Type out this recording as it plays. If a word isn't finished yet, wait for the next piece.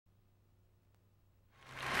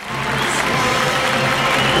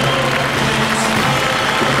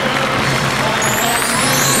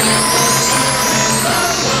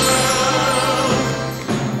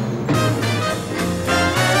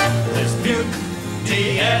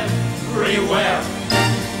telly everywhere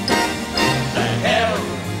that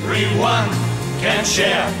everyone can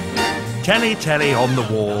share. Telly, telly on the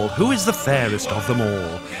wall, who is the fairest of them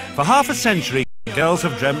all? For half a century, girls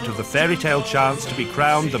have dreamt of the fairy tale chance to be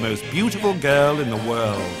crowned the most beautiful girl in the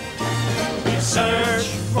world. We search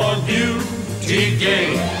for beauty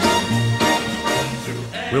gain.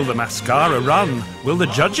 Will the mascara run? Will the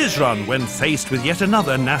judges run when faced with yet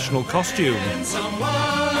another national costume?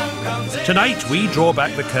 Tonight, we draw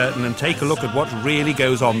back the curtain and take a look at what really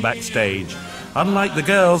goes on backstage. Unlike the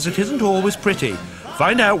girls, it isn't always pretty.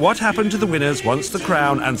 Find out what happened to the winners once the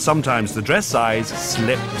crown and sometimes the dress size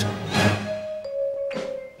slipped.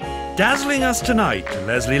 Dazzling us tonight,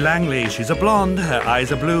 Leslie Langley. She's a blonde, her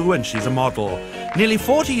eyes are blue, and she's a model. Nearly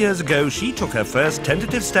 40 years ago, she took her first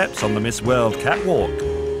tentative steps on the Miss World catwalk.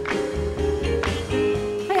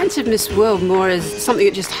 I entered Miss World more as something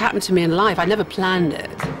that just happened to me in life. I never planned it.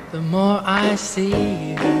 The more I see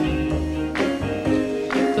you,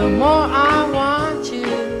 the more I want you.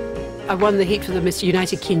 I won the heat for the Miss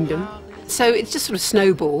United Kingdom. So it just sort of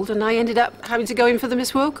snowballed, and I ended up having to go in for the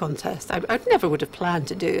Miss World contest. I never would have planned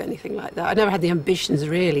to do anything like that. I never had the ambitions,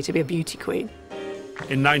 really, to be a beauty queen.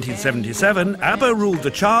 In 1977, ABBA ruled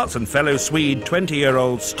the charts, and fellow Swede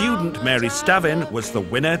 20-year-old student Mary Stavin was the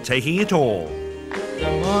winner, taking it all.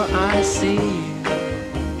 The more I see you,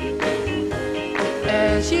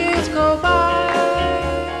 as years go by.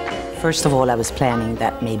 First of all, I was planning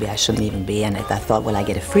that maybe I shouldn't even be in it. I thought, well, I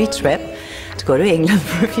get a free trip to go to England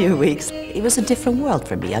for a few weeks. It was a different world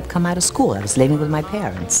for me. I'd come out of school. I was living with my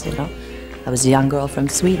parents, you know. I was a young girl from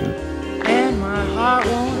Sweden. And my heart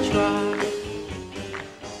won't try.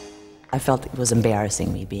 I felt it was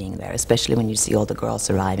embarrassing me being there, especially when you see all the girls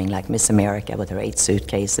arriving, like Miss America with her 8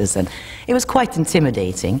 suitcases, and it was quite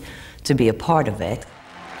intimidating to be a part of it.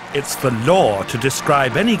 It's the law to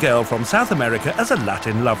describe any girl from South America as a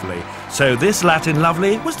Latin lovely. So this Latin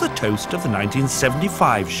lovely was the toast of the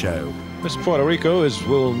 1975 show. Miss Puerto Rico is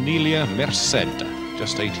Wilnelia Merced,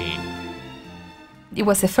 just 18. It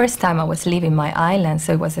was the first time I was leaving my island,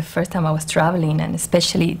 so it was the first time I was traveling, and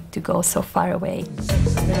especially to go so far away.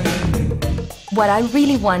 What I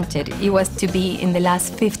really wanted, it was to be in the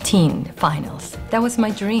last 15 finals. That was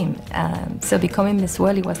my dream. So becoming Miss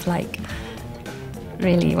World, it was like,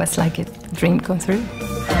 really, it was like a dream come true.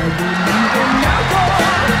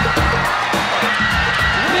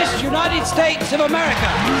 Miss United States of America.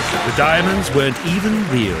 The diamonds weren't even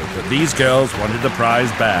real, but these girls wanted the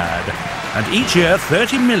prize bad. And each year,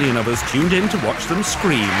 30 million of us tuned in to watch them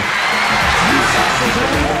scream.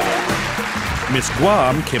 Miss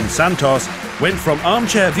Guam, Kim Santos, went from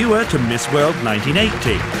armchair viewer to Miss World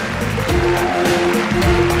 1980.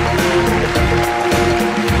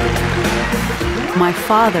 My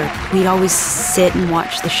father, we'd always sit and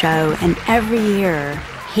watch the show, and every year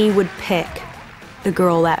he would pick the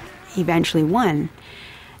girl that eventually won.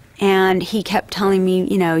 And he kept telling me,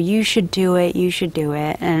 you know, you should do it, you should do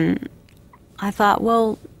it. And I thought,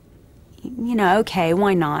 well, you know, okay,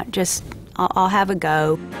 why not? Just, I'll have a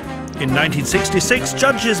go. In 1966,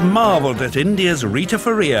 judges marveled at India's Rita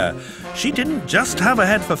Faria. She didn't just have a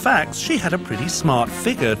head for facts, she had a pretty smart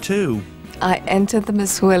figure too. I entered the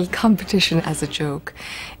Miss World competition as a joke.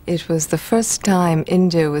 It was the first time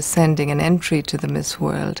India was sending an entry to the Miss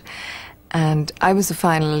World. And I was a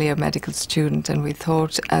final year medical student, and we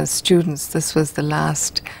thought as students this was the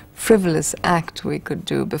last frivolous act we could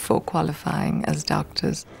do before qualifying as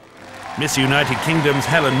doctors. Miss United Kingdom's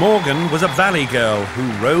Helen Morgan was a valley girl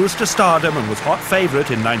who rose to stardom and was hot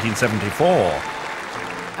favourite in 1974.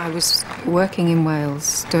 I was working in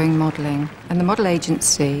Wales doing modelling, and the model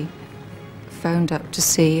agency phoned up to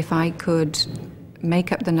see if I could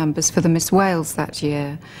make up the numbers for the Miss Wales that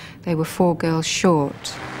year. They were 4 girls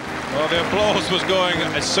short. Well, the applause was going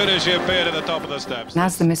as soon as she appeared at the top of the steps. And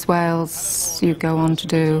as the Miss Wales, you go on to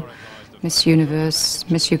do Miss Universe,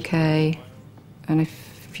 Miss UK, and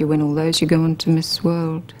if you win all those, you go on to Miss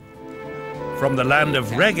World. From the land of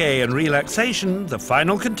reggae and relaxation, the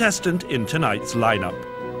final contestant in tonight's lineup.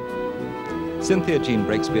 Cynthia Jean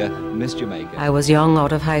Breakspear, Miss Jamaica. I was young,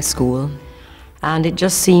 out of high school, and it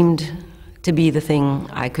just seemed to be the thing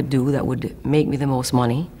I could do that would make me the most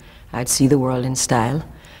money. I'd see the world in style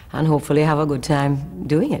and hopefully have a good time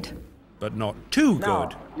doing it. But not too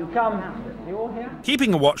good. You come. You all here?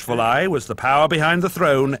 Keeping a watchful eye was the power behind the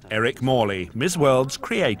throne, Eric Morley, Miss World's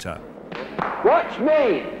creator. Watch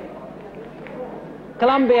me.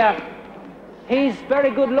 Columbia. He's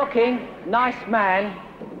very good looking, nice man,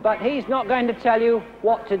 but he's not going to tell you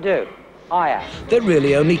what to do. I am. They're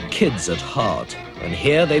really only kids at heart, and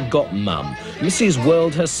here they've got Mum, Mrs.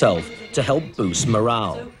 World herself, to help boost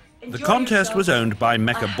morale. The contest was owned by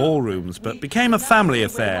Mecca Ballrooms, but became a family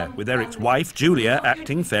affair, with Eric's wife, Julia,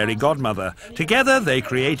 acting fairy godmother. Together, they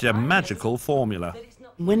created a magical formula.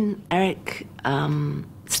 When Eric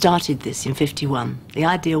started this in '51, the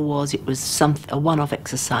idea was it was a one-off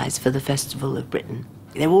exercise for the Festival of Britain.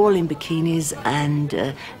 They were all in bikinis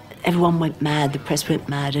and everyone went mad, the press went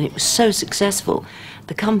mad, and it was so successful,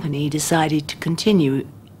 the company decided to continue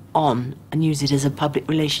on and use it as a public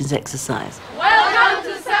relations exercise. Welcome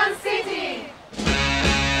to Sun City!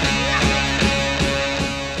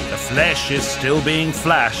 The flesh is still being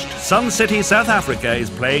flashed. Sun City, South Africa is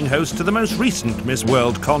playing host to the most recent Miss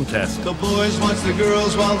World contest. The boys watch the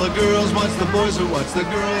girls while the girls watch the boys who watch the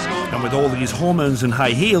girls go. And with all these hormones and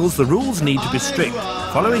high heels, the rules need to be strict.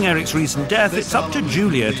 Following Eric's recent death, it's up to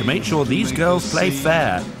Julia to make sure these girls play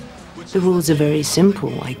fair. The rules are very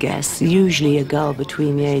simple, I guess. Usually a girl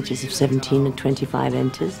between the ages of 17 and 25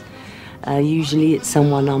 enters. Usually it's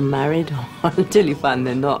someone unmarried, until you find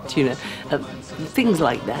they're not, you know. Things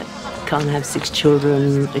like that. Can't have 6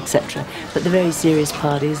 children, etc. But the very serious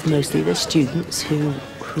part is mostly they're students who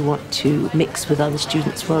want to mix with other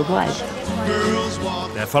students worldwide.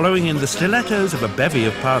 They're following in the stilettos of a bevy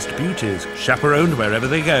of past beauties, chaperoned wherever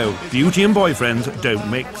they go. Beauty and boyfriends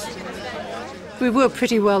don't mix. We were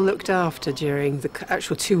pretty well looked after during the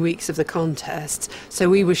actual 2 weeks of the contest, so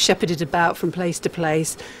we were shepherded about from place to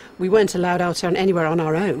place. We weren't allowed out anywhere on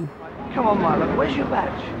our own. Come on, Marlon, where's your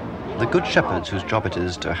badge? The good shepherds whose job it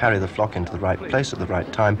is to harry the flock into the right place at the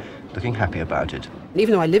right time, looking happy about it.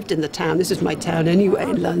 Even though I lived in the town, this is my town anyway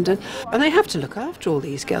in London, and they have to look after all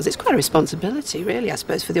these girls. It's quite a responsibility, really, I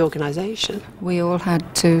suppose, for the organisation. We all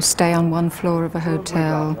had to stay on one floor of a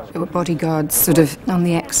hotel. There were bodyguards sort of on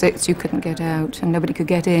the exits. You couldn't get out and nobody could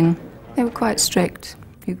get in. They were quite strict.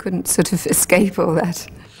 You couldn't sort of escape all that.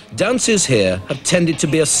 Dances here have tended to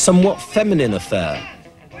be a somewhat feminine affair.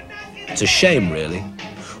 It's a shame, really.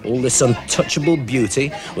 All this untouchable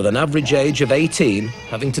beauty, with an average age of 18,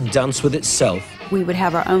 having to dance with itself. We would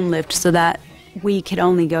have our own lift so that we could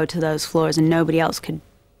only go to those floors and nobody else could,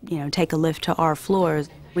 you know, take a lift to our floors.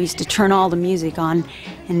 We used to turn all the music on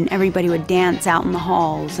and everybody would dance out in the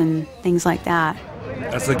halls and things like that.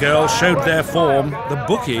 As the girls showed their form, the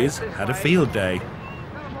bookies had a field day.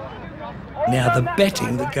 Now, the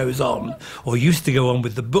betting that goes on, or used to go on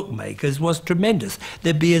with the bookmakers, was tremendous.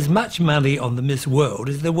 There'd be as much money on the Miss World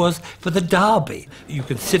as there was for the Derby. You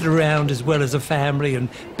could sit around as well as a family and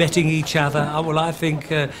betting each other. Oh, well, I think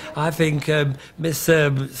Miss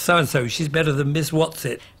so-and-so, she's better than Miss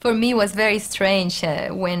What's-It. For me, it was very strange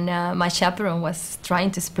when my chaperone was trying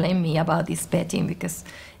to explain me about this betting, because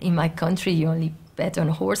in my country, you only bet on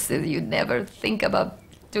horses. You never think about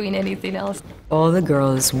doing anything else. All the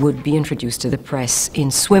girls would be introduced to the press in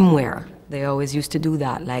swimwear. They always used to do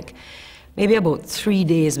that, like maybe about 3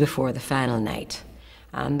 days before the final night.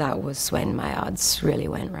 And that was when my odds really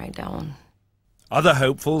went right down. Other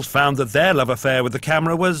hopefuls found that their love affair with the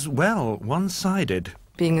camera was, well, one-sided.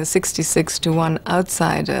 Being a 66-to-1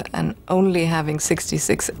 outsider and only having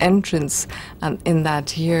 66 entrants in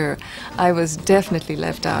that year, I was definitely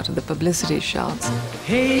left out of the publicity shots.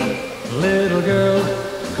 Hey, little girl,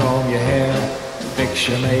 comb your hair, fix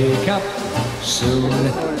your makeup. Soon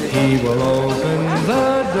he will open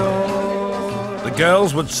the door. The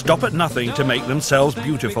girls would stop at nothing to make themselves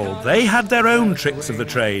beautiful. They had their own tricks of the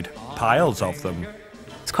trade, piles of them.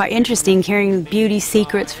 It's quite interesting hearing beauty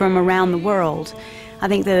secrets from around the world. I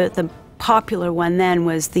think the popular one then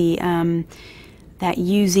was that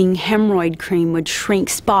using hemorrhoid cream would shrink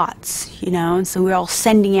spots, you know, and so we're all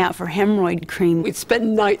sending out for hemorrhoid cream. We'd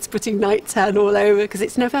spend nights putting night tan all over because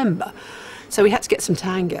it's November. So we had to get some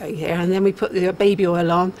tan going here, and then we put the baby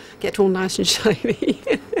oil on, get all nice and shiny,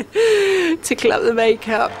 tickle up the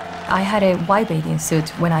makeup. I had a white bathing suit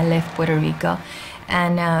when I left Puerto Rico,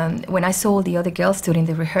 and when I saw the other girls during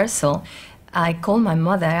the rehearsal, I called my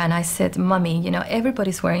mother and I said, Mommy, you know,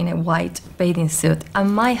 everybody's wearing a white bathing suit. I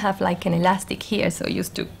might have like an elastic here, so I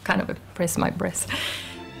used to kind of press my breast.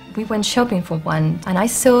 We went shopping for one, and I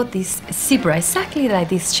saw this zebra, exactly like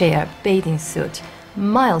this chair, bathing suit,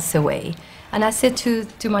 miles away. And I said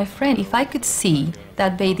to my friend, if I could see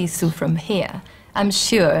that bathing suit from here, I'm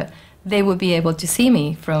sure they would be able to see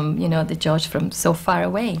me from, you know, the judge from so far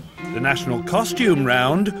away. The national costume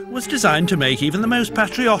round was designed to make even the most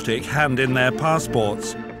patriotic hand in their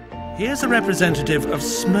passports. Here's a representative of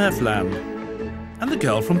Smurfland and the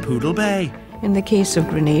girl from Poodle Bay. In the case of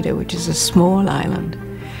Grenada, which is a small island,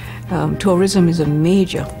 tourism is a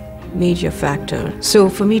major factor. So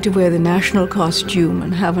for me to wear the national costume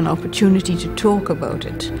and have an opportunity to talk about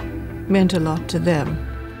it meant a lot to them.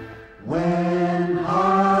 When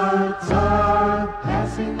hearts are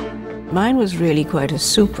passing Mine was really quite a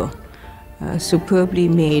superbly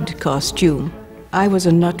made costume. I was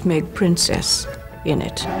a nutmeg princess in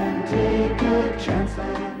it.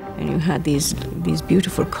 And you had these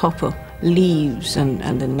beautiful copper leaves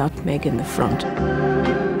and the nutmeg in the front.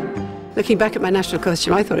 Looking back at my national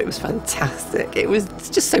costume, I thought it was fantastic. It was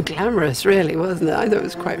just so glamorous, really, wasn't it? I thought it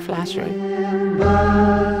was quite flattering.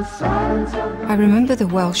 I remember the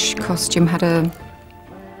Welsh costume had a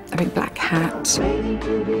big black hat.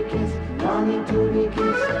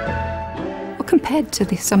 Well, compared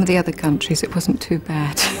to some of the other countries, it wasn't too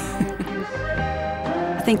bad.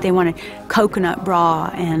 I think they wanted coconut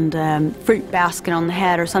bra and fruit basket on the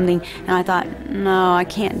head or something, and I thought, no, I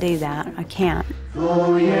can't do that. I can't.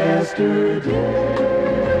 Oh, yesterday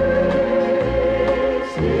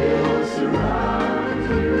still surrounds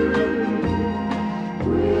you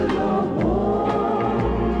with a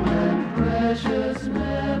warm and precious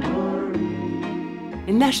memory.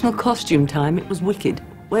 In national costume time, it was wicked.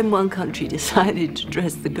 When one country decided to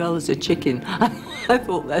dress the girl as a chicken, I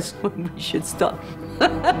thought that's when we should stop.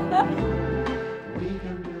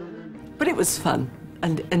 But it was fun,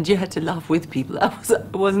 and you had to laugh with people. I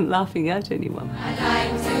wasn't laughing at anyone. I'd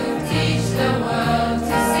like to teach the world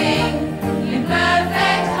to sing in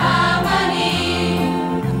perfect harmony.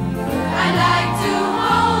 I'd like to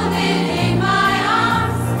hold it in my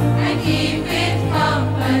arms and keep it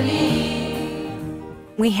company.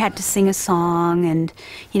 We had to sing a song and,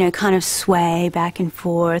 you know, kind of sway back and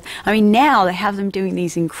forth. I mean, now they have them doing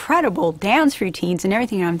these incredible dance routines and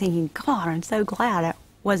everything, and I'm thinking, God, I'm so glad it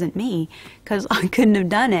wasn't me, because I couldn't have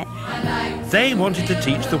done it. They wanted to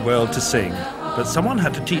teach the world to sing, but someone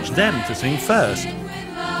had to teach them to sing first.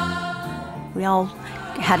 We all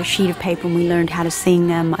had a sheet of paper and we learned how to sing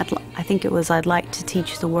them. I think it was I'd like to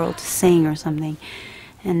teach the world to sing or something,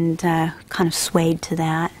 and kind of swayed to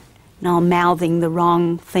that. And all mouthing the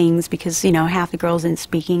wrong things because, you know, half the girls didn't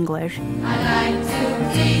speak English. I'd like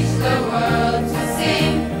to teach the world to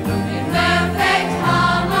sing in perfect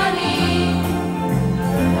harmony.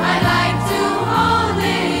 I'd like to hold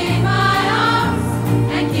it in my arms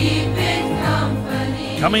and keep it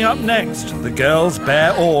company. Coming up next, the girls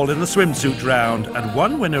bear all in the swimsuit round, and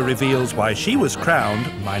one winner reveals why she was crowned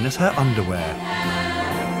minus her underwear.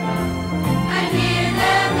 And hear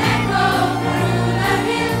them echo through the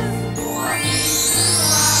hills.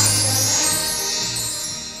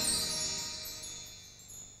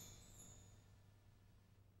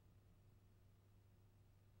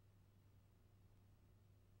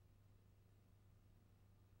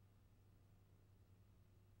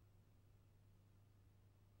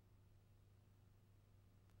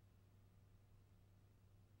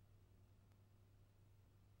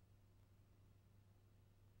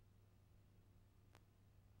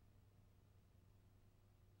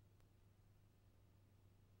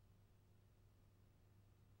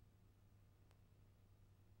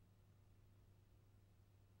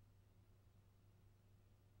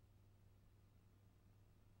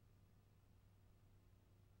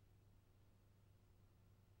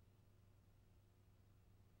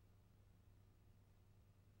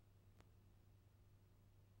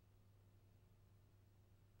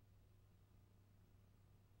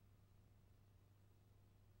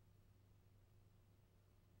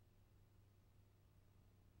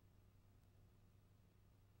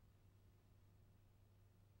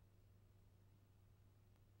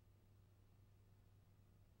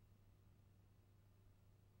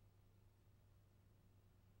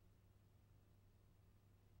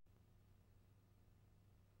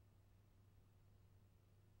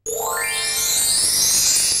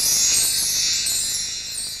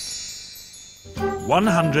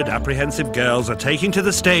 100 apprehensive girls are taking to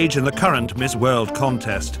the stage in the current Miss World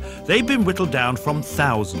contest. They've been whittled down from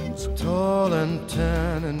thousands. Tall and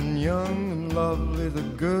tan and young and lovely, the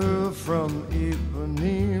girl from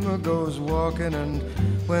Ipanema goes walking, and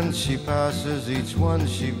when she passes, each one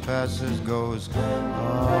she passes goes,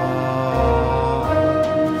 ah.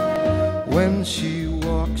 When she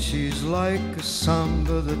walks, she's like a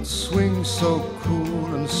samba that swings so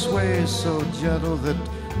cool and sways so gentle that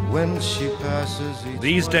when she passes...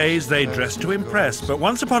 These days they dress to impress, but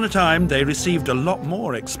once upon a time they received a lot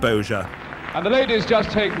more exposure. And the ladies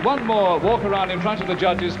just take one more walk around in front of the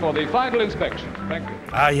judges for the final inspection. Thank you.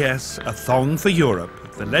 Ah yes, a thong for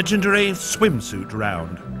Europe, the legendary swimsuit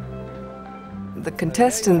round. The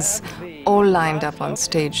contestants all lined up on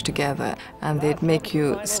stage together, and they'd make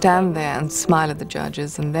you stand there and smile at the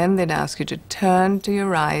judges, and then they'd ask you to turn to your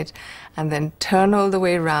right, and then turn all the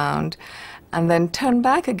way around, and then turn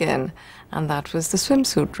back again, and that was the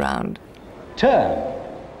swimsuit round. Turn.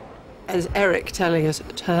 As Eric telling us,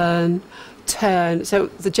 turn, turn so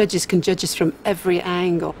the judges can judge us from every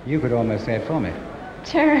angle. You could almost say it for me.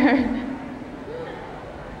 Turn.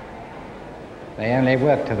 They only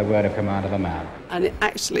work to the word of command of a man. And it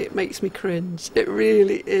makes me cringe. It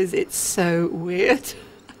really is. It's so weird.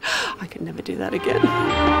 I could never do that again.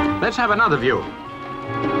 Let's have another view.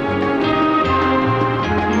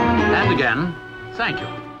 And again, thank you.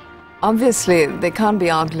 Obviously, they can't be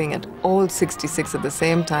ogling at all 66 at the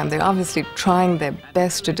same time. They're obviously trying their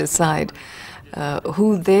best to decide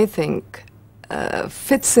who they think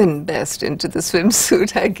fits in best into the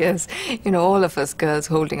swimsuit, I guess. You know, all of us girls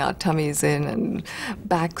holding our tummies in and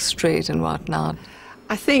back straight and whatnot.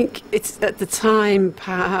 I think it's at the time,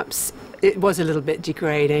 perhaps, it was a little bit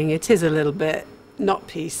degrading. It is a little bit not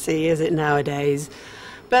PC, is it, nowadays?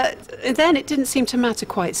 But then it didn't seem to matter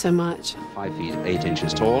quite so much. 5 feet 8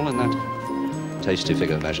 inches tall, and that tasty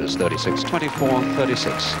figure measures 36, 24,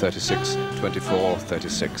 36. 36, 24,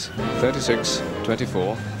 36. 36,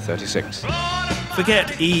 24, 36.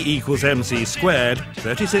 Forget E equals MC squared.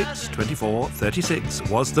 36, 24, 36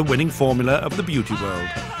 was the winning formula of the beauty world.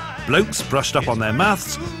 Blokes brushed up on their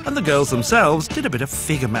maths, and the girls themselves did a bit of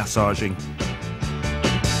figure massaging.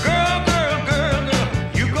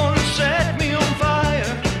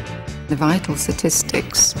 The vital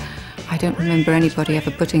statistics, I don't remember anybody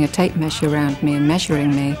ever putting a tape measure around me and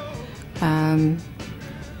measuring me. I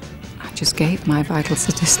just gave my vital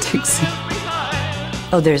statistics.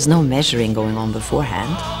 Oh, there's no measuring going on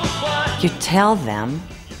beforehand. You tell them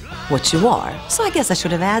what you are. So I guess I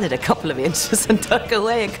should have added a couple of inches and took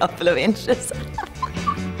away a couple of inches.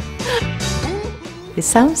 It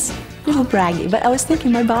sounds a little braggy, but I was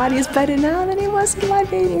thinking my body is better now than it was in my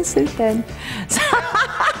bathing suit then.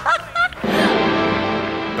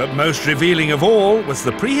 But most revealing of all was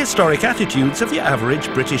the prehistoric attitudes of your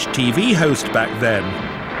average British TV host back then.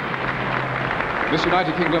 Miss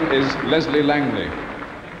United Kingdom is Leslie Langley.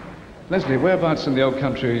 Leslie, whereabouts in the old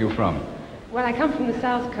country are you from? Well, I come from the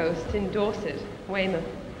south coast in Dorset, Weymouth.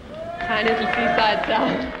 Tiny little seaside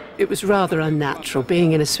town. It was rather unnatural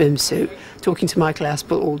being in a swimsuit, talking to Michael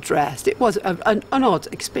Aspel all dressed. It was an odd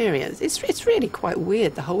experience. It's really quite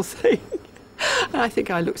weird, the whole thing. And I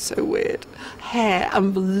think I looked so weird. Hair,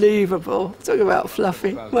 unbelievable. Talk about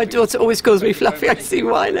fluffy. My daughter always calls me fluffy. I see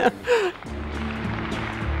why now.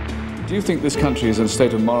 Do you think this country is in a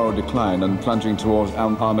state of moral decline and plunging towards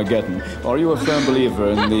Armageddon? Or are you a firm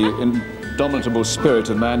believer in the indomitable spirit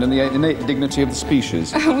of man and the innate dignity of the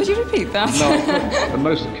species? Would you repeat that? No. And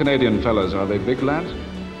most Canadian fellows, are they big lads?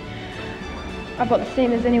 About the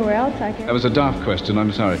same as anywhere else, I guess. That was a daft question,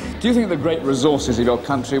 I'm sorry. Do you think the great resources of your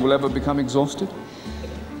country will ever become exhausted?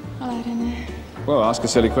 Well, I don't know. Well, ask a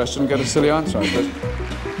silly question and get a silly answer, I suppose.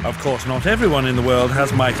 Of course, not everyone in the world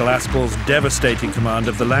has Michael Aspel's devastating command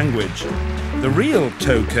of the language. The real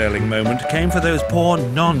toe-curling moment came for those poor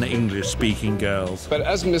non-English speaking girls. But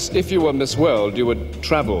if you were Miss World, you would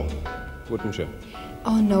travel, wouldn't you?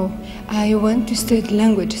 Oh, no. I want to study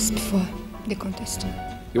languages before the contest.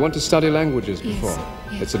 You want to study languages before?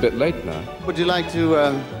 Yes. It's a bit late now. Would you like to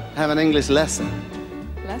have an English lesson?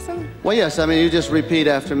 Lesson? Well, yes. I mean, you just repeat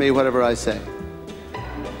after me whatever I say.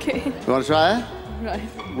 Okay. You want to try it? Right.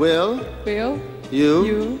 Will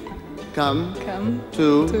you come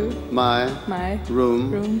to my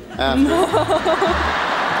room after?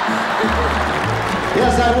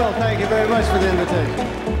 Yes, I will. Thank you very much for the invitation.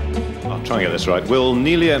 I'll try and get this right. Will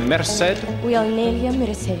Nelia Merced? Will Nelia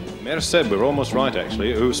Merced. Merced, we're almost right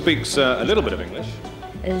actually, who speaks a little bit of English.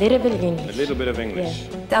 A little bit of English. A little bit of English.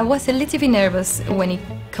 Yeah. I was a little bit nervous when it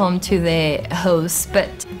came to the host,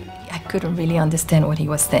 but I couldn't really understand what he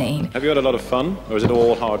was saying. Have you had a lot of fun, or is it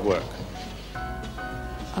all hard work?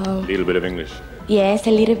 Oh. A little bit of English. Yes,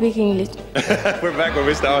 a little bit English. We're back where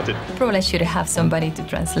we started. Probably I should have somebody to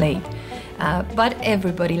translate. But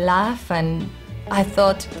everybody laughed, and I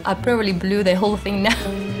thought I probably blew the whole thing now.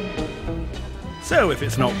 So if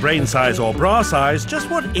it's not brain size or bra size, just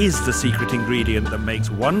what is the secret ingredient that makes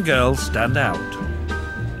one girl stand out?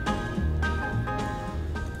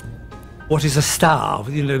 What is a star?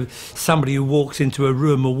 You know, somebody who walks into a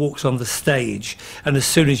room or walks on the stage, and as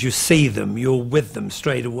soon as you see them, you're with them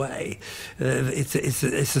straight away. It's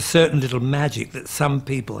a certain little magic that some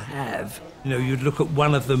people have. You know, you'd look at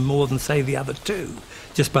one of them more than, say, the other two,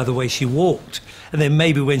 just by the way she walked. And then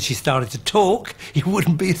maybe when she started to talk, it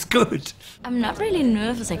wouldn't be as good. I'm not really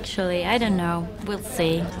nervous, actually. I don't know. We'll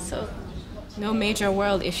see. So, no major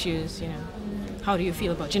world issues, you know. How do you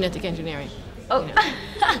feel about genetic engineering? Oh.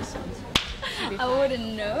 I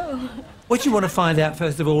wouldn't know. What you want to find out,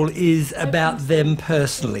 first of all, is about them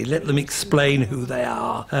personally. Let them explain who they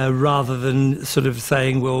are, rather than sort of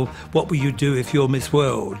saying, well, what will you do if you're Miss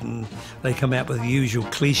World? And they come out with the usual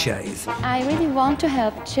cliches. I really want to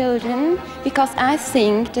help children because I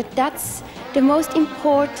think that that's the most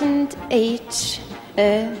important age,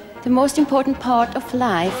 the most important part of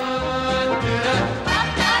life.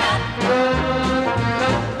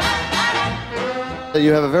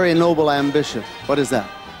 You have a very noble ambition. What is that?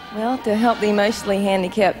 Well, to help the emotionally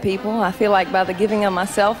handicapped people. I feel like by the giving of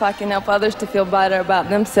myself, I can help others to feel better about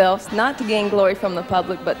themselves, not to gain glory from the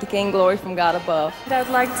public, but to gain glory from God above. I'd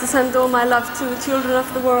like to send all my love to the children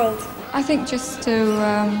of the world. I think just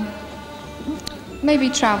to maybe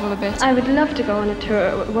travel a bit. I would love to go on a tour,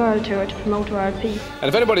 a world tour, to promote world peace. And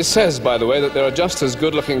if anybody says, by the way, that there are just as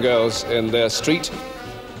good-looking girls in their street,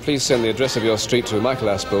 please send the address of your street to Michael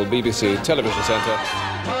Aspel, BBC Television Centre.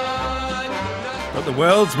 But the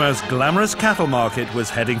world's most glamorous cattle market was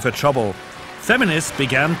heading for trouble. Feminists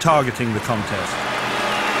began targeting the contest.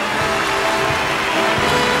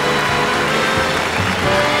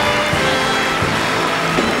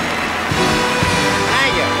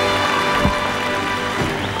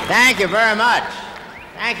 Thank you very much.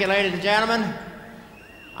 Thank you, ladies and gentlemen.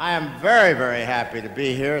 I am very, very happy to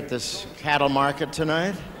be here at this cattle market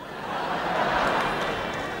tonight.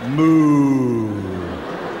 Moo.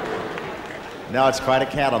 No, it's quite a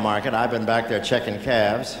cattle market. I've been back there checking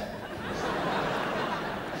calves.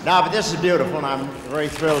 No, but this is beautiful, and I'm very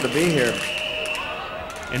thrilled to be here.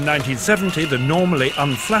 In 1970, the normally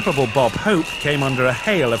unflappable Bob Hope came under a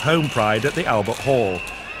hail of home pride at the Albert Hall.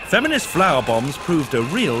 Feminist flower bombs proved a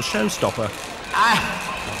real showstopper.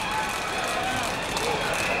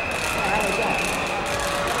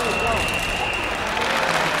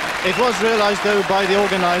 It was realized, though, by the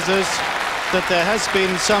organizers that there has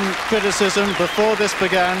been some criticism before this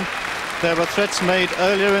began. There were threats made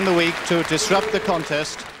earlier in the week to disrupt the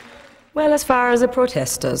contest. Well, as far as the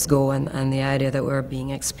protesters go and the idea that we're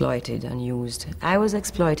being exploited and used, I was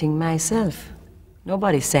exploiting myself.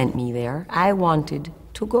 Nobody sent me there. I wanted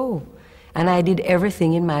to go. And I did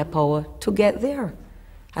everything in my power to get there.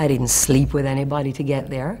 I didn't sleep with anybody to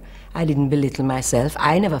get there. I didn't belittle myself.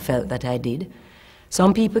 I never felt that I did.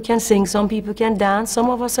 Some people can sing, some people can dance, some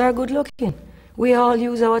of us are good looking. We all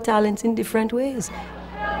use our talents in different ways.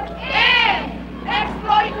 End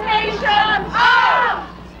exploitation of!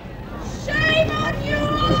 Shame on you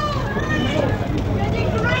all! You're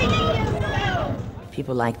degrading yourself!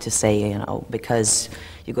 People like to say, you know, because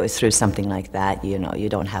you go through something like that, you know, you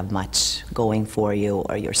don't have much going for you,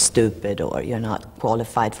 or you're stupid, or you're not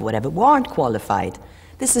qualified for whatever. We aren't qualified.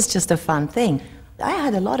 This is just a fun thing. I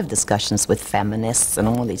had a lot of discussions with feminists and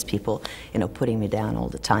all these people, you know, putting me down all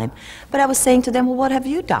the time. But I was saying to them, well, what have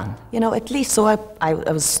you done? You know, at least, so I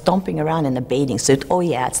was stomping around in a bathing suit. Oh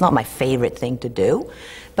yeah, it's not my favorite thing to do,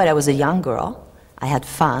 but I was a young girl. I had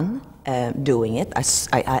fun doing it.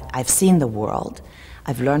 I've seen the world.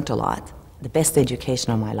 I've learned a lot. The best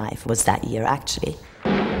education of my life was that year, actually.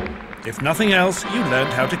 If nothing else, you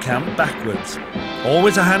learned how to count backwards.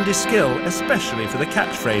 Always a handy skill, especially for the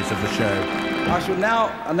catchphrase of the show. I shall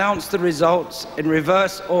now announce the results in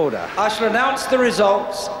reverse order. I shall announce the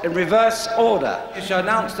results in reverse order. You shall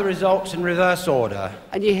announce the results in reverse order.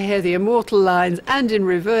 And you hear the immortal lines, and in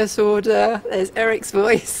reverse order. There's Eric's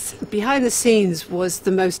voice. Behind the scenes was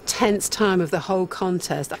the most tense time of the whole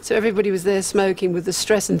contest. So everybody was there smoking with the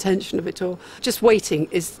stress and tension of it all. Just waiting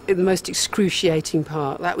is the most excruciating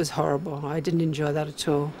part. That was horrible. I didn't enjoy that at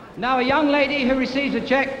all. Now a young lady who receives a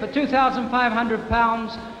cheque for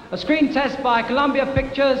 £2,500, a screen test by Columbia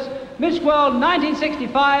Pictures, Miss World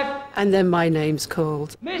 1965. And then my name's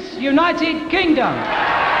called. Miss United Kingdom.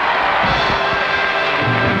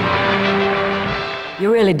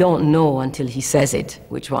 You really don't know until he says it,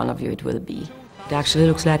 which one of you it will be. It actually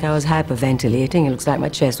looks like I was hyperventilating. It looks like my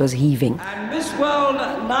chest was heaving. And Miss World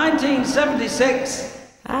 1976.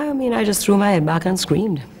 I mean, I just threw my head back and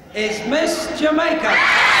screamed. Is Miss Jamaica.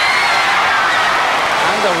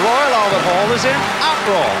 And the Royal Albert Hall is in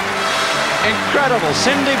uproar. Incredible.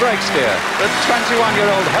 Cindy Breakspear, the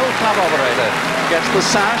 21-year-old Hell Club operator, gets the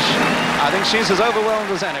sash. I think she's as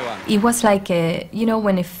overwhelmed as anyone. It was like, you know,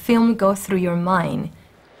 when a film goes through your mind.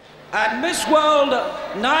 And Miss World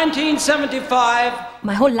 1975.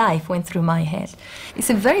 My whole life went through my head. It's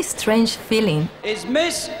a very strange feeling. Is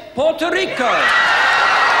Miss Puerto Rico.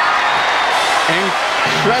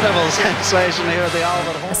 Incredible sensation here at the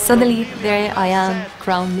Albert Hall. Suddenly, there I am,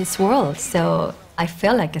 crowned Miss World. So I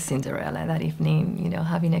felt like a Cinderella that evening, you know,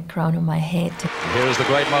 having a crown on my head. Here is the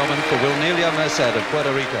great moment for Wilnelia Merced of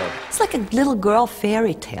Puerto Rico. It's like a little girl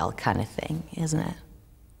fairy tale kind of thing, isn't it?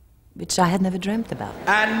 Which I had never dreamt about.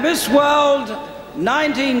 And Miss World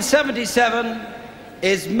 1977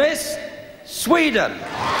 is Miss Sweden.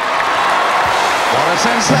 What a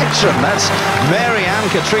sensation! That's Mary Ann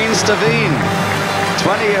Katrine Stavine,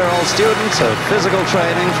 20-year-old student of physical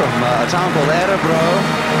training from a town called Erebro.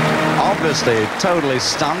 Obviously totally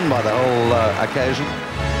stunned by the whole occasion.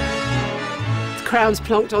 The crown's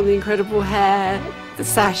plonked on the incredible hair, the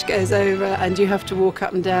sash goes over, and you have to walk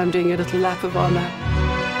up and down doing a little lap of honour.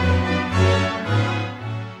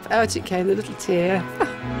 Out it came, the little tear.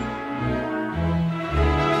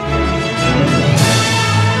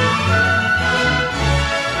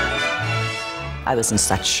 I was in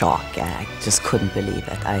such shock. I just couldn't believe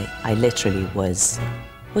it. I literally was,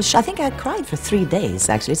 I think I cried for 3 days,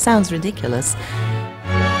 actually. It sounds ridiculous.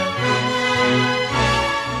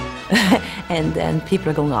 And then people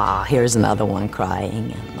are going, ah, here's another one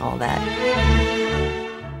crying and all that.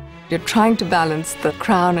 You're trying to balance the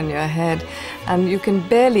crown on your head, and you can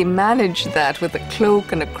barely manage that with a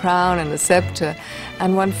cloak and a crown and a scepter,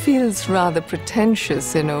 and one feels rather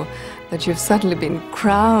pretentious, you know, that you've suddenly been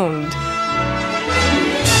crowned.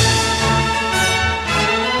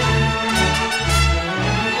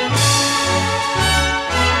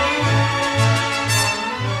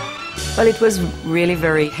 Well, it was really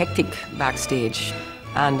very hectic backstage,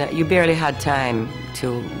 and you barely had time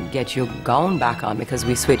to get your gown back on because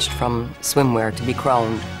we switched from swimwear to be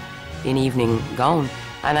crowned in evening gown.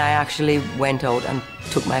 And I actually went out and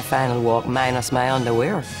took my final walk minus my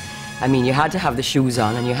underwear. I mean, you had to have the shoes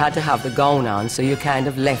on and you had to have the gown on, so you kind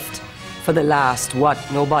of left for the last what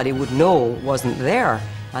nobody would know wasn't there.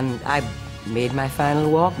 And I made my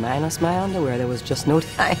final walk minus my underwear. There was just no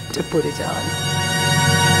time to put it on.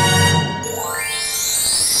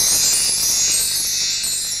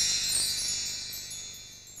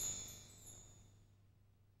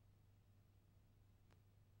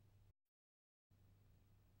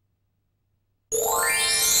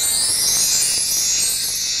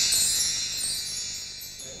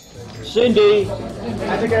 Cindy!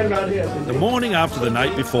 The morning after the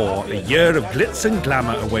night before, a year of glitz and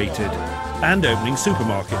glamour awaited, and opening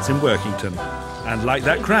supermarkets in Workington. And like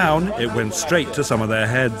that crown, it went straight to some of their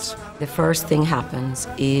heads. The first thing happens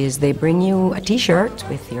is they bring you a T-shirt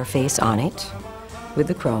with your face on it, with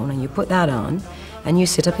the crown, and you put that on, and you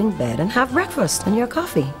sit up in bed and have breakfast and your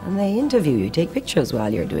coffee, and they interview you, take pictures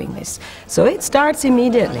while you're doing this. So it starts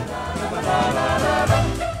immediately.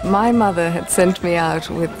 My mother had sent me out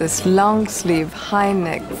with this long-sleeve,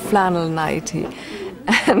 high-neck flannel nightie,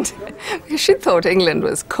 and she thought England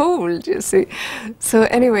was cold, you see. So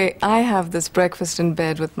anyway, I have this breakfast in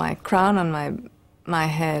bed with my crown on my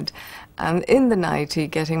head, and in the nightie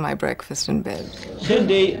getting my breakfast in bed.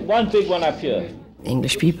 Cindy, one big one up here.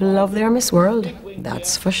 English people love their Miss World,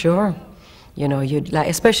 that's for sure. You know, you'd like,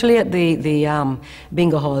 especially at the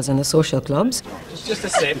bingo halls and the social clubs. Just a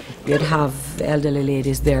sip. You'd have elderly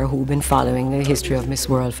ladies there who've been following the history of Miss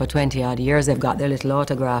World for 20-odd years. They've got their little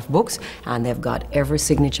autograph books, and they've got every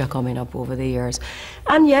signature coming up over the years.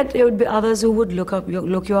 And yet, there would be others who would look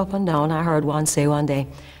you up and down. I heard one say one day,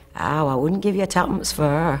 "Oh, I wouldn't give you tuppence for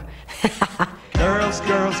her." Girls,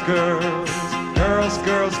 girls, girls, girls,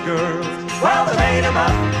 girls, girls. Well, they made them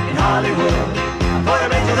up in Hollywood. Put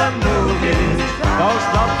them into the movies, those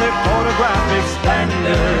lovely photographic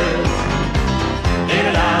splendors. In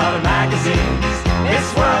and out of magazines, Miss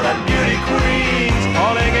World and beauty queens,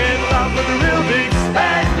 falling in love with the real big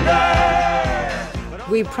spender.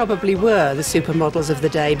 We probably were the supermodels of the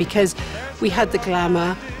day because we had the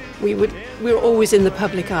glamour, we were always in the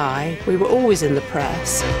public eye, we were always in the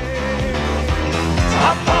press. So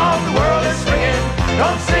hop on, the world is swinging,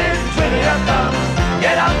 don't sit twiddling your thumbs.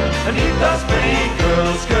 Get up and meet those pretty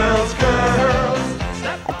girls, girls, girls.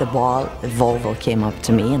 At the ball, Volvo came up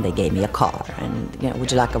to me and they gave me a car. And, you know, would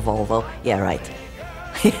you like a Volvo? Yeah, right.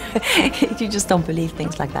 You just don't believe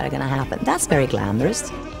things like that are going to happen. That's very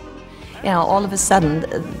glamorous. You know, all of a sudden,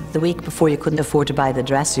 the week before you couldn't afford to buy the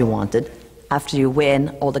dress you wanted, after you win,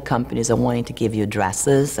 all the companies are wanting to give you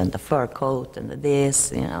dresses and the fur coat and the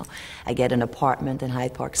this, you know. I get an apartment in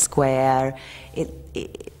Hyde Park Square.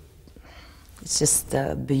 It's just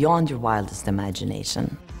beyond your wildest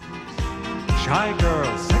imagination. Shy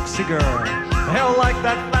girl, sexy girl, they all like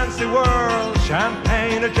that fancy world.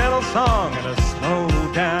 Champagne, a gentle song, and a slow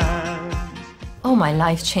dance. Oh, my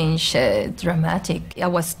life changed dramatic. I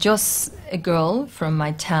was just a girl from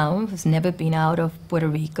my town who's never been out of Puerto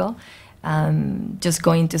Rico, just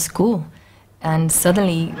going to school. And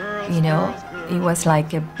suddenly, you know, It was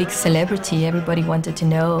like a big celebrity. Everybody wanted to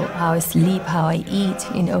know how I sleep, how I eat,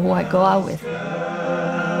 you know, who I go out with.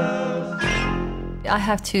 I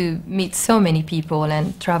have to meet so many people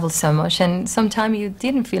and travel so much, and sometimes you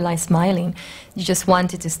didn't feel like smiling. You just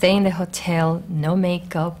wanted to stay in the hotel, no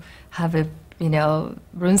makeup, have a, you know,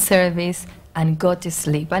 room service, and go to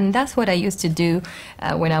sleep. And that's what I used to do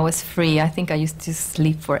when I was free. I think I used to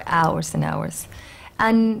sleep for hours and hours.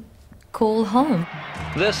 And call home.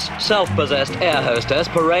 This self-possessed air hostess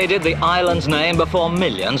paraded the island's name before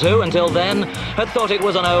millions who, until then, had thought it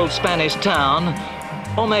was an old Spanish town,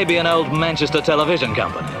 or maybe an old Manchester television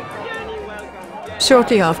company.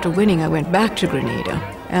 Shortly after winning, I went back to Grenada,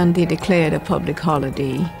 and they declared a public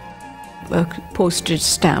holiday. A postage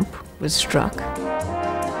stamp was struck.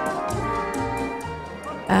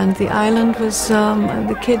 And the island was,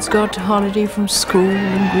 the kids got a holiday from school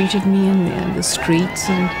and greeted me in the streets,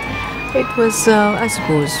 and it was, I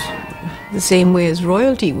suppose, the same way as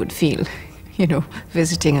royalty would feel, you know,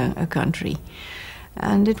 visiting a country.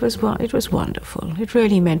 And it was wonderful. It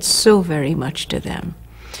really meant so very much to them.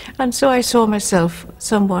 And so I saw myself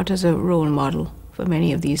somewhat as a role model for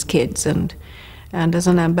many of these kids, and as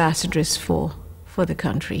an ambassadress for the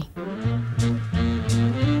country.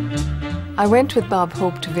 I went with Bob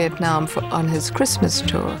Hope to Vietnam on his Christmas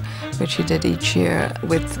tour, which he did each year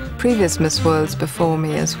with previous Miss Worlds before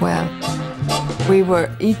me as well. We were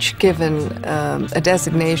each given a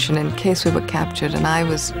designation in case we were captured, and I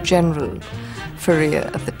was General Faria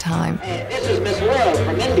at the time. This is Miss World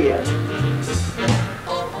from India.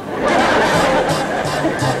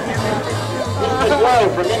 Miss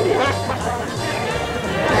World from India.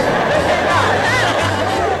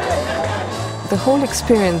 The whole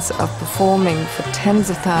experience of performing for tens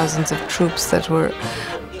of thousands of troops that were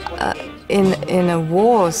in a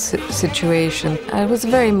war situation, it was a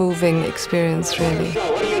very moving experience, really.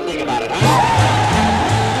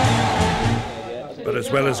 But as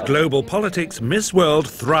well as global politics, Miss World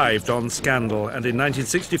thrived on scandal, and in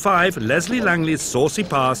 1965, Leslie Langley's saucy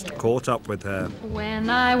past caught up with her. When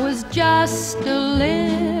I was just a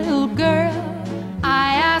little girl,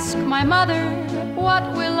 I asked my mother,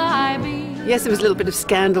 what will I be? Yes, there was a little bit of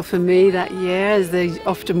scandal for me that year, as there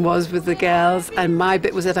often was with the girls, and my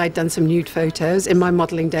bit was that I'd done some nude photos in my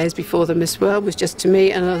modelling days before the Miss World was just, to me,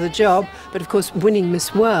 another job. But of course, winning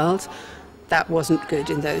Miss World, that wasn't good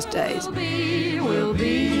in those days. Will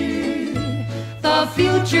be. The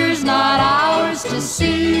future's not ours to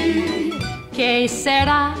see. Que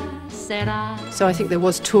sera, sera. So I think there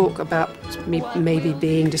was talk about me maybe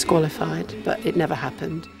being disqualified, but it never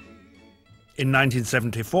happened. In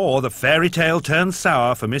 1974, the fairy tale turned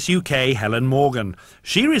sour for Miss UK Helen Morgan.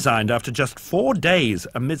 She resigned after just 4 days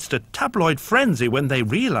amidst a tabloid frenzy when they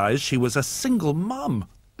realised she was a single mum.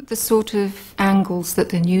 The sort of angles that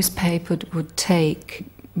the newspaper would take,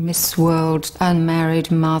 Miss World,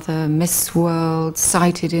 unmarried mother, Miss World,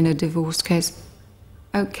 cited in a divorce case.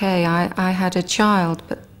 Okay, I had a child,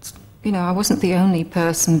 but, you know, I wasn't the only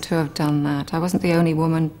person to have done that. I wasn't the only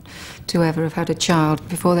woman to ever have had a child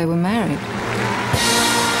before they were married.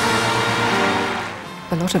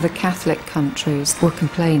 A lot of the Catholic countries were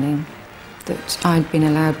complaining that I'd been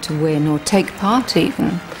allowed to win or take part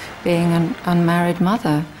even, being an unmarried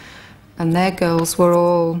mother. And their girls were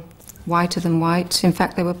all whiter than white. In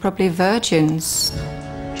fact, they were probably virgins.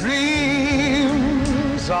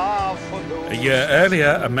 A year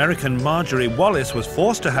earlier, American Marjorie Wallace was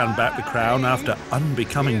forced to hand back the crown after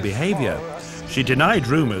unbecoming behaviour. She denied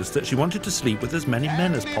rumours that she wanted to sleep with as many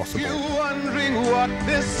men as possible.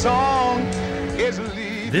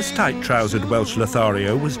 This tight-trousered Welsh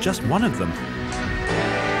Lothario was just one of them.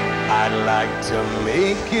 I'd like to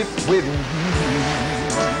make it with you.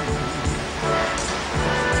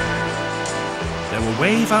 There were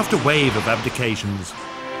wave after wave of abdications.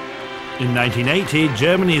 In 1980,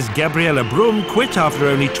 Germany's Gabriele Brum quit after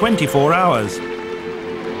only 24 hours.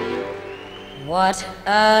 What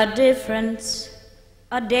a difference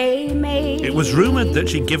a day made. It was rumoured that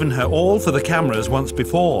she'd given her all for the cameras once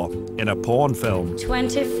before, in a porn film.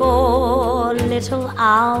 24 little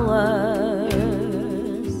hours.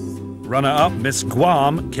 Runner-up Miss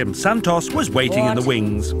Guam, Kim Santos, was waiting in the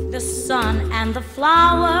wings. The sun and the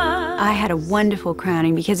flowers. I had a wonderful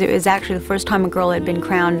crowning because it was actually the first time a girl had been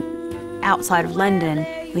crowned outside of London.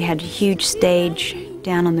 We had a huge stage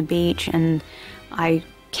down on the beach, and I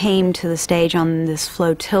came to the stage on this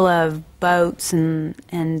flotilla of boats, and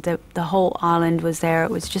the whole island was there.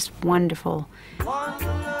 It was just wonderful. In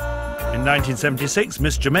 1976,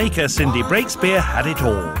 Miss Jamaica Cindy Breakspear had it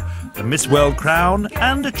all. The Miss World crown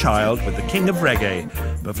and a child with the king of reggae.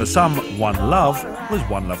 But for some, one love was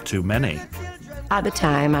one love too many. At the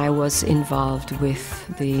time, I was involved with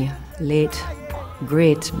the late,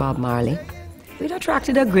 great Bob Marley. It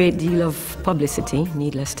attracted a great deal of publicity,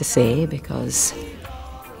 needless to say, because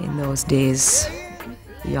in those days,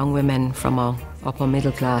 young women from a upper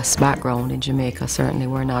middle class background in Jamaica certainly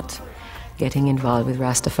were not getting involved with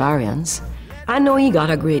Rastafarians. I know he got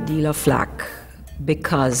a great deal of flack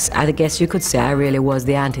because I guess you could say I really was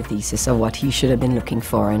the antithesis of what he should have been looking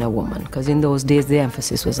for in a woman, because in those days the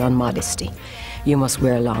emphasis was on modesty. You must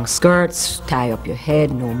wear long skirts, tie up your head,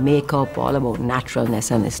 no makeup, all about naturalness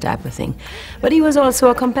and this type of thing. But he was also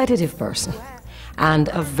a competitive person and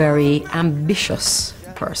a very ambitious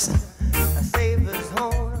person.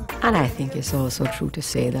 And I think it's also true to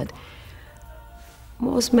say that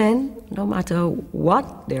most men, no matter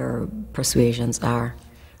what their persuasions are,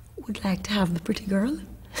 would like to have the pretty girl.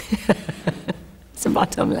 It's the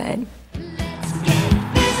bottom line.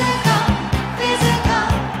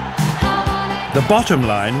 The bottom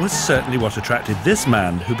line was certainly what attracted this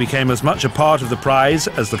man, who became as much a part of the prize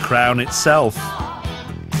as the crown itself.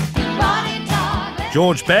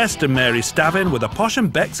 George Best and Mary Stavin were the posh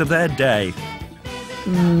and becks of their day.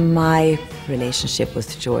 My relationship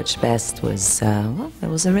with George Best was, well, it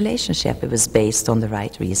was a relationship. It was based on the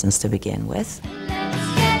right reasons to begin with.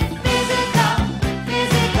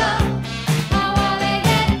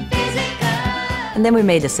 And then we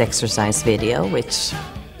made this exercise video, which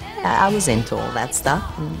I was into all that stuff.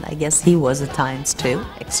 And I guess he was at times too,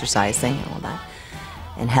 exercising and all that,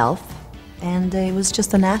 and health. And it was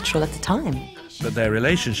just a natural at the time. But their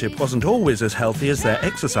relationship wasn't always as healthy as their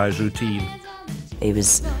exercise routine. It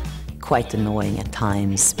was quite annoying at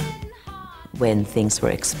times when things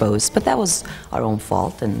were exposed, but that was our own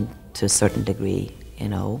fault, and to a certain degree, you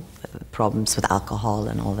know, problems with alcohol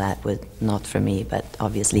and all that were not for me, but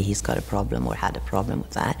obviously he's got a problem or had a problem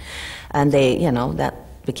with that. And they, you know, that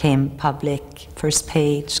became public, first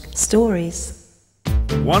page stories.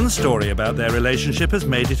 One story about their relationship has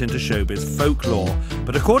made it into showbiz folklore,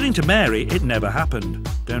 but according to Mary, it never happened.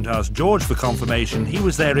 Don't ask George for confirmation. He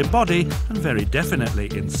was there in body and very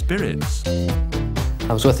definitely in spirits.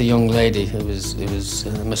 I was with a young lady who was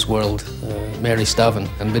Miss World, Mary Stavin,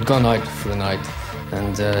 and we'd gone out for the night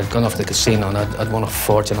and gone off to the casino, and I'd won a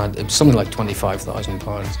fortune. It was something like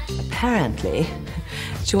 £25,000. Apparently,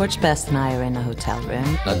 George Best and I are in a hotel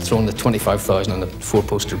room. I'd thrown the £25,000 on the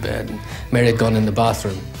four-poster bed, and Mary had gone in the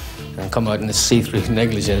bathroom and come out in this see-through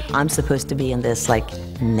negligee. I'm supposed to be in this, like,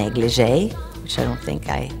 negligee, which I don't think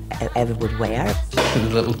I ever would wear. The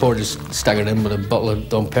little porter just staggered in with a bottle of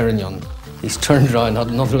Dom Perignon. He's turned around, had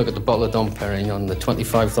another look at the bottle of Dom Perignon, the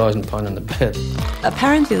 £25,000 on the bed.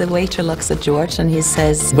 Apparently the waiter looks at George and he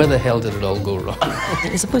says, where the hell did it all go wrong?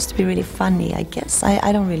 It's supposed to be really funny, I guess.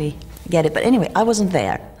 I don't really get it. But anyway, I wasn't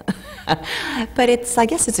there. But I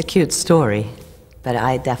guess it's a cute story. But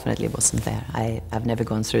I definitely wasn't there. I've never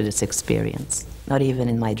gone through this experience, not even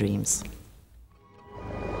in my dreams.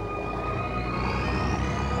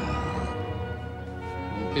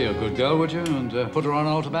 Be a good girl, would you, and put her on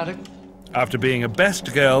automatic? After being a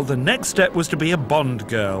best girl, the next step was to be a Bond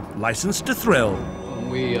girl, licensed to thrill.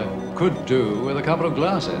 We could do with a couple of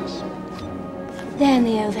glasses. There in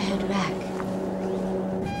the overhead rack.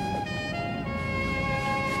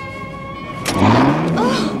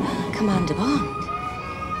 Oh, Commander Bond.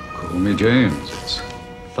 Call me James. It's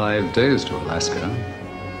 5 days to Alaska.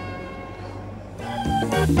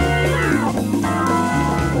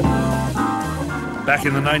 Back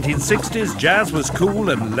in the 1960s, jazz was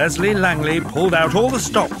cool and Leslie Langley pulled out all the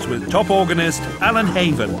stops with top organist Alan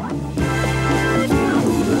Haven.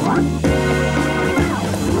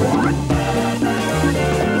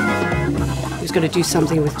 He was going to do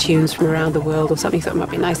something with tunes from around the world or something, thought it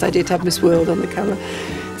might be a nice idea to have Miss World on the cover.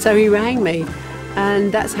 So he rang me,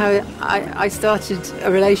 and that's how I started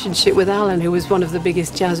a relationship with Alan, who was one of the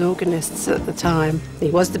biggest jazz organists at the time.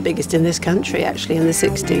 He was the biggest in this country, actually, in the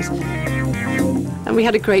 60s. And we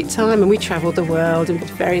had a great time, and we travelled the world and did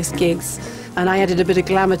various gigs. And I added a bit of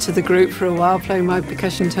glamour to the group for a while, playing my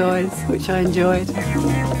percussion toys, which I enjoyed.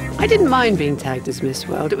 I didn't mind being tagged as Miss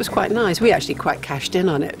World. It was quite nice. We actually quite cashed in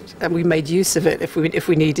on it, and we made use of it if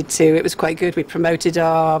we needed to. It was quite good. We promoted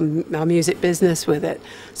our music business with it,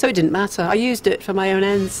 so it didn't matter. I used it for my own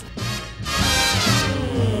ends.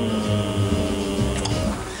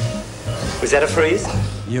 Was that a freeze?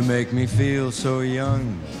 You make me feel so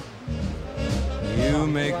young.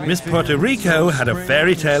 Miss Puerto Rico had a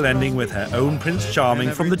fairy tale ending with her own Prince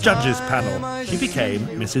Charming from the judges panel. She became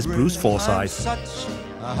Mrs. Bruce Forsyth.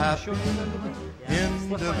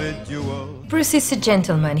 Bruce is a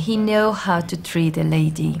gentleman. He knows how to treat a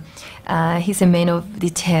lady. He's a man of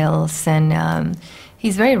details, and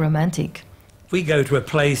he's very romantic. We go to a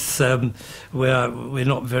place where we're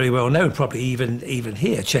not very well known, probably even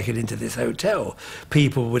here, checking into this hotel.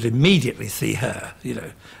 People would immediately see her, you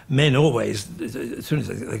know. Men always, as soon as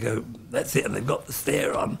they go, that's it, and they've got the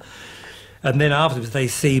stare on. And then afterwards they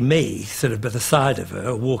see me sort of by the side of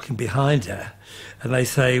her, walking behind her, and they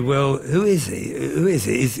say, well, who is he? Who is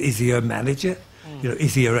he? Is he your manager? You know,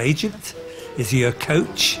 is he your agent? Is he your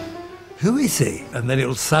coach? Who is he? And then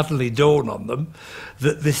it'll suddenly dawn on them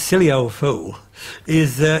that this silly old fool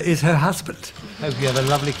is her husband. Hope you have a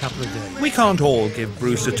lovely couple of days. We can't all give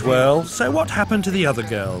Bruce a twirl, so what happened to the other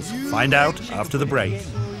girls? Find out after the break.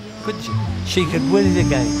 Couldn't she could win it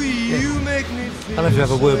again. Yeah. I'll have to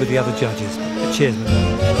have a word with the other judges. Cheers,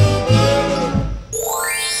 madam.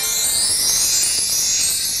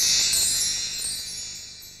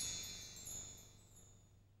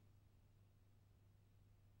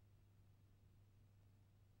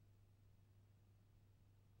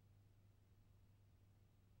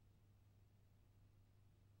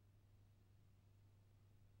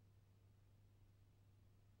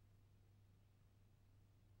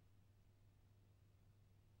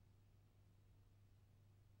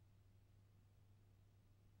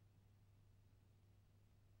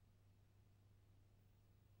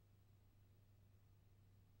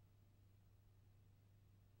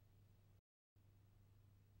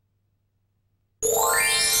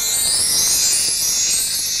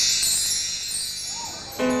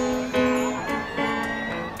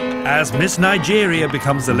 As Miss Nigeria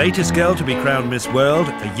becomes the latest girl to be crowned Miss World,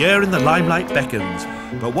 a year in the limelight beckons.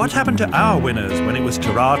 But what happened to our winners when it was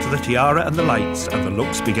ta-ra to the tiara and the lights and the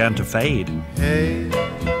looks began to fade? Hey,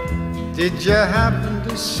 did you happen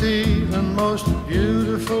to see the most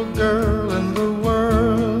beautiful girl in the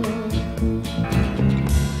world?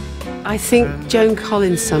 I think Joan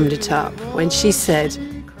Collins summed it up when she said,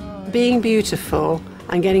 being beautiful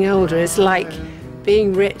and getting older is like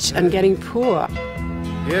being rich and getting poor.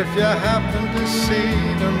 If you happen to see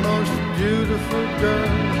the most beautiful girl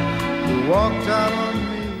who walked out on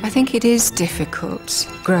me. I think it is difficult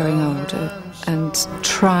growing older and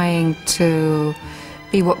trying to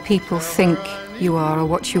be what people think you are or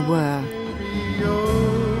what you were.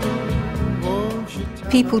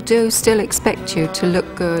 People do still expect you to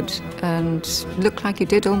look good and look like you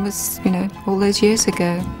did almost, you know, all those years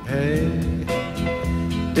ago. Hey,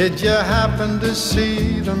 did you happen to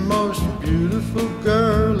see the most beautiful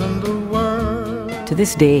girl in the world? To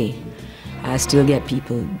this day, I still get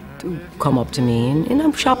people to come up to me in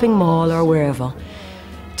a shopping mall or wherever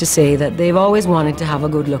to say that they've always wanted to have a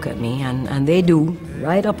good look at me, and they do,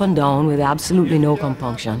 right up and down with absolutely no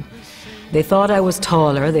compunction. They thought I was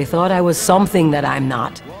taller, they thought I was something that I'm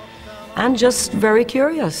not, and just very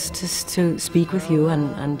curious to speak with you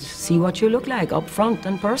and see what you look like, up front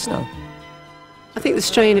and personal. I think the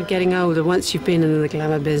strain of getting older once you've been in the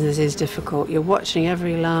glamour business is difficult. You're watching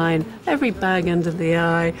every line, every bag under the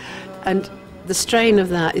eye, and the strain of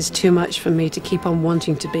that is too much for me to keep on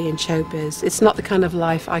wanting to be in showbiz. It's not the kind of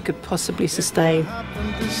life I could possibly sustain.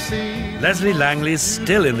 Leslie Langley's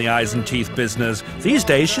still in the eyes and teeth business. These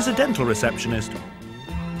days she's a dental receptionist.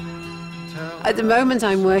 At the moment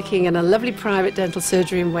I'm working in a lovely private dental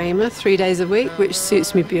surgery in Weymouth 3 days a week, which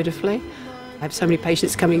suits me beautifully. I have so many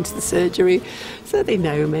patients coming to the surgery, so they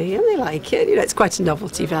know me and they like it. You know, it's quite a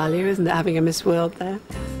novelty value, isn't it, having a Miss World there?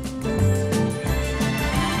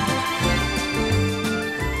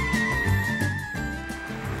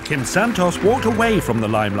 Kim Santos walked away from the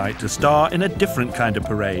limelight to star in a different kind of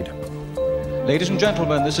parade. Ladies and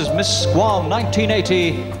gentlemen, this is Miss Guam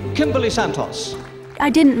 1980, Kimberly Santos.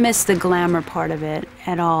 I didn't miss the glamour part of it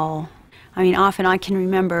at all. I mean, often I can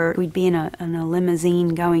remember we'd be in a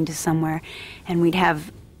limousine going to somewhere, and we'd have,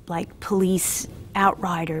 like, police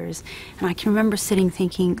outriders, and I can remember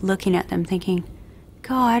looking at them thinking,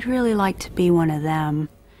 God, I'd really like to be one of them.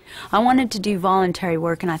 I wanted to do voluntary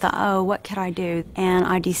work, and I thought, oh, what could I do? And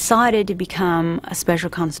I decided to become a special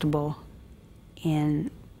constable in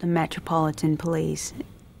the Metropolitan Police,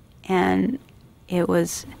 and it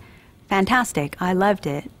was fantastic. I loved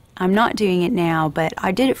it. I'm not doing it now, but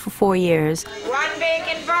I did it for 4 years. One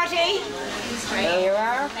bacon butty. There you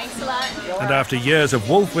are. Thanks a lot. And after years of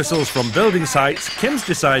wolf whistles from building sites, Kim's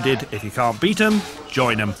decided if you can't beat 'em,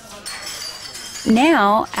 join 'em.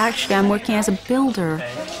 Now, actually, I'm working as a builder.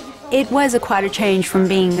 It was quite a change from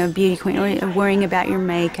being a beauty queen, worrying about your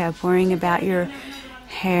makeup, worrying about your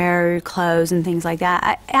hair, your clothes, and things like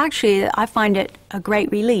that. I find it a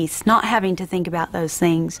great release, not having to think about those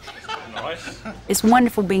things. It's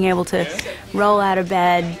wonderful being able to roll out of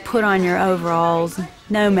bed, put on your overalls,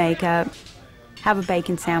 no makeup, have a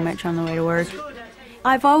bacon sandwich on the way to work,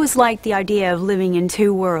 I've always liked the idea of living in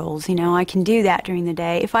two worlds. You know, I can do that during the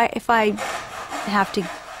day. If I have to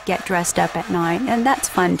get dressed up at night, and that's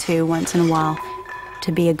fun too, once in a while,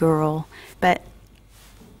 to be a girl. But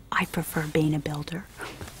I prefer being a builder.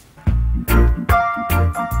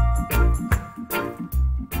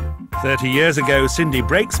 30 years ago, Cindy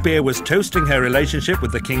Breakspear was toasting her relationship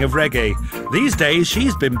with the king of reggae. These days,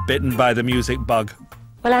 she's been bitten by the music bug.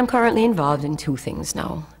 Well, I'm currently involved in two things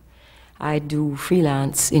now. I do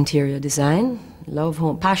freelance interior design, love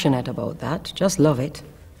home, passionate about that, just love it.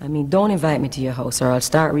 I mean, don't invite me to your house or I'll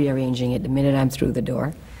start rearranging it the minute I'm through the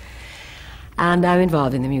door. And I'm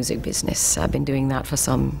involved in the music business. I've been doing that for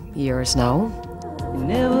some years now.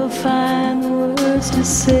 Never find the words to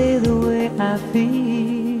say the way I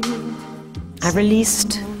feel. I've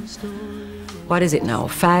released, what is it now,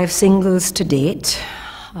 5 singles to date.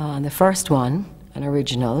 The first one, an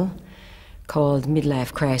original, called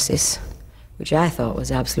Midlife Crisis, which I thought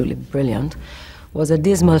was absolutely brilliant, was a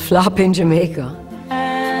dismal flop in Jamaica.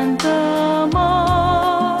 And the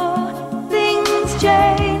more things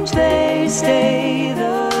change, they stay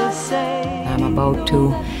the same. I'm about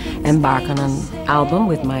to embark on an album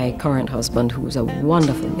with my current husband, who's a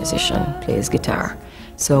wonderful musician, plays guitar.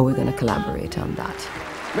 So we're going to collaborate on that.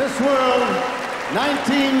 Miss World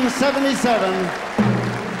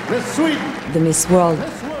 1977, Miss Sweden. The Miss World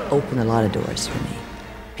opened a lot of doors for me.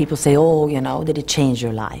 People say, oh, you know, did it change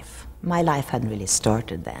your life? My life hadn't really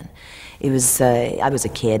started then. It was, I was a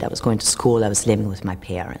kid, I was going to school, I was living with my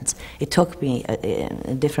parents. It took me in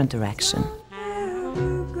a different direction.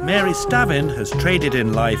 Mary Stavin has traded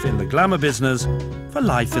in life in the glamour business for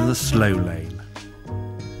life in the slow lane.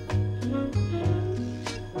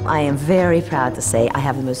 I am very proud to say I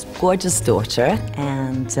have the most gorgeous daughter,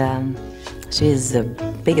 and she is the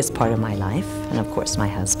biggest part of my life. And of course, my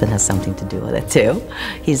husband has something to do with it too.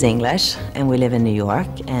 He's English, and we live in New York,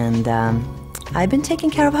 and I've been taking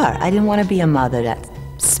care of her. I didn't want to be a mother that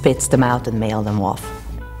spits them out and mails them off.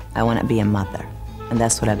 I want to be a mother, and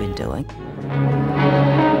that's what I've been doing.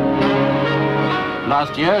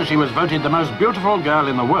 Last year, she was voted the most beautiful girl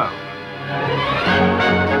in the world.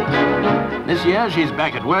 This year, she's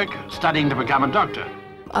back at work, studying to become a doctor.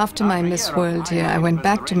 After my Miss World year, I went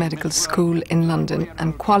back to medical school in London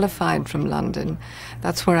and qualified from London.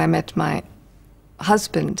 That's where I met my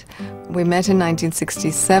husband. We met in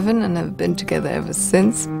 1967 and have been together ever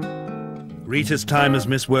since. Rita's time as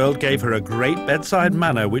Miss World gave her a great bedside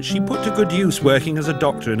manner, which she put to good use working as a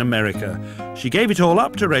doctor in America. She gave it all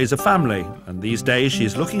up to raise a family, and these days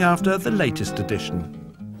she's looking after the latest edition.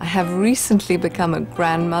 I have recently become a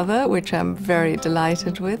grandmother, which I'm very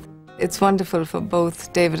delighted with. It's wonderful for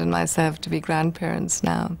both David and myself to be grandparents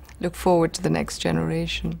now. Look forward to the next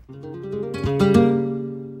generation.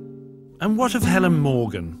 And what of Helen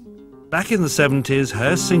Morgan? Back in the 70s,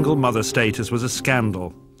 her single mother status was a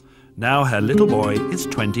scandal. Now her little boy is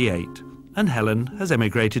 28, and Helen has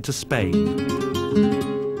emigrated to Spain.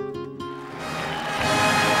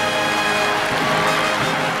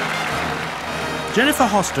 Jennifer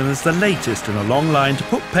Hoston is the latest in a long line to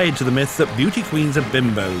put paid to the myth that beauty queens are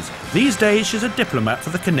bimbos. These days, she's a diplomat for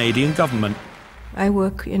the Canadian government. I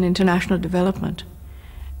work in international development,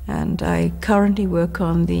 and I currently work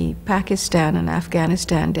on the Pakistan and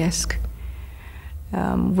Afghanistan desk,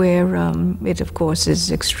 where it, of course,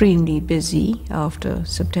 is extremely busy after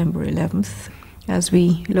September 11th, as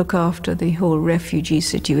we look after the whole refugee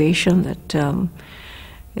situation that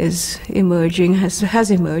is emerging, has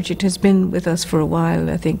emerged. It has been with us for a while.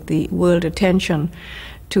 I think the world attention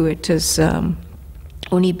to it has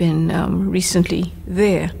only been recently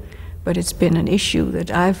there, but it's been an issue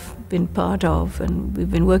that I've been part of and we've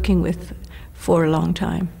been working with for a long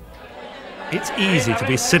time. It's easy to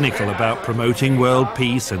be cynical about promoting world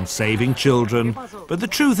peace and saving children, but the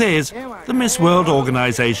truth is, the Miss World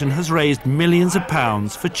organisation has raised millions of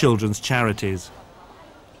pounds for children's charities.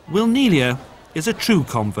 Wilnelia is a true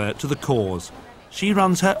convert to the cause. She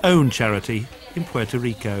runs her own charity in Puerto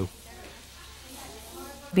Rico.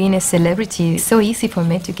 Being a celebrity, it's so easy for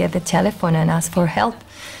me to get the telephone and ask for help.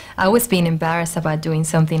 I was being embarrassed about doing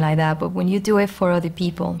something like that, but when you do it for other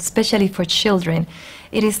people, especially for children,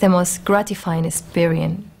 it is the most gratifying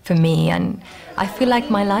experience for me, and I feel like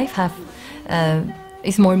my life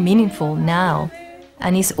is more meaningful now,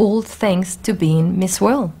 and it's all thanks to being Miss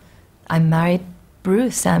World. I'm married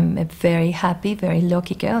Bruce. I'm a very happy, very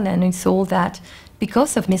lucky girl, and it's all that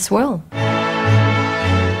because of Miss World.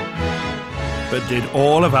 But did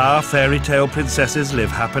all of our fairy tale princesses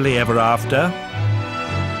live happily ever after?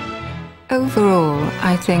 Overall,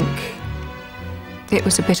 I think it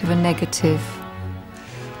was a bit of a negative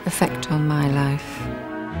effect on my life.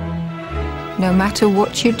 No matter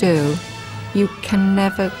what you do, you can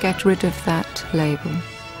never get rid of that label.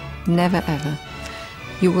 Never ever.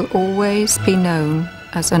 You will always be known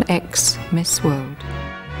as an ex-Miss World.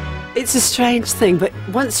 It's a strange thing, but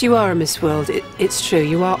once you are a Miss World, it's true,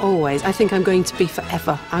 you are always. I think I'm going to be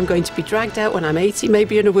forever. I'm going to be dragged out when I'm 80,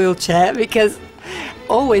 maybe in a wheelchair, because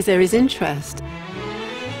always there is interest.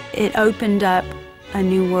 It opened up a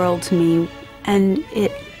new world to me, and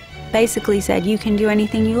it basically said, you can do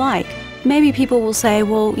anything you like. Maybe people will say,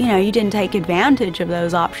 well, you know, you didn't take advantage of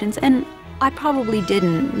those options, and I probably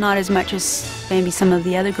didn't, not as much as maybe some of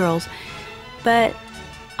the other girls, but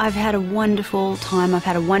I've had a wonderful time, I've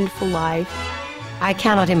had a wonderful life. I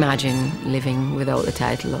cannot imagine living without the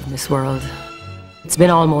title of Miss World. It's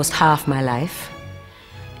been almost half my life.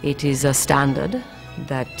 It is a standard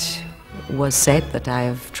that was set that I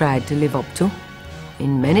have tried to live up to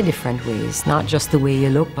in many different ways, not just the way you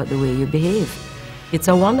look, but the way you behave. It's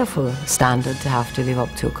a wonderful standard to have to live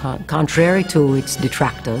up to, contrary to its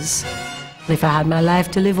detractors. If I had my life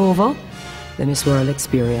to live over, the Miss World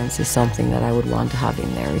experience is something that I would want to have in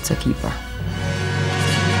there. It's a keeper.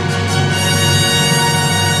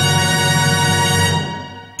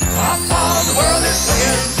 The world is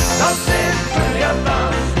singing, something pretty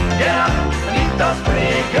about. Get up and eat those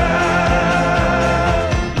pretty girls.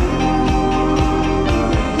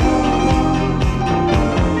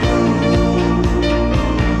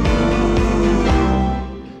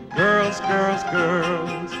 Girls, girls,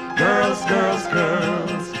 girls, girls, girls,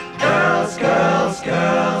 girls, girls, girls,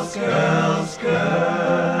 girls, girls,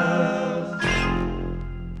 girls.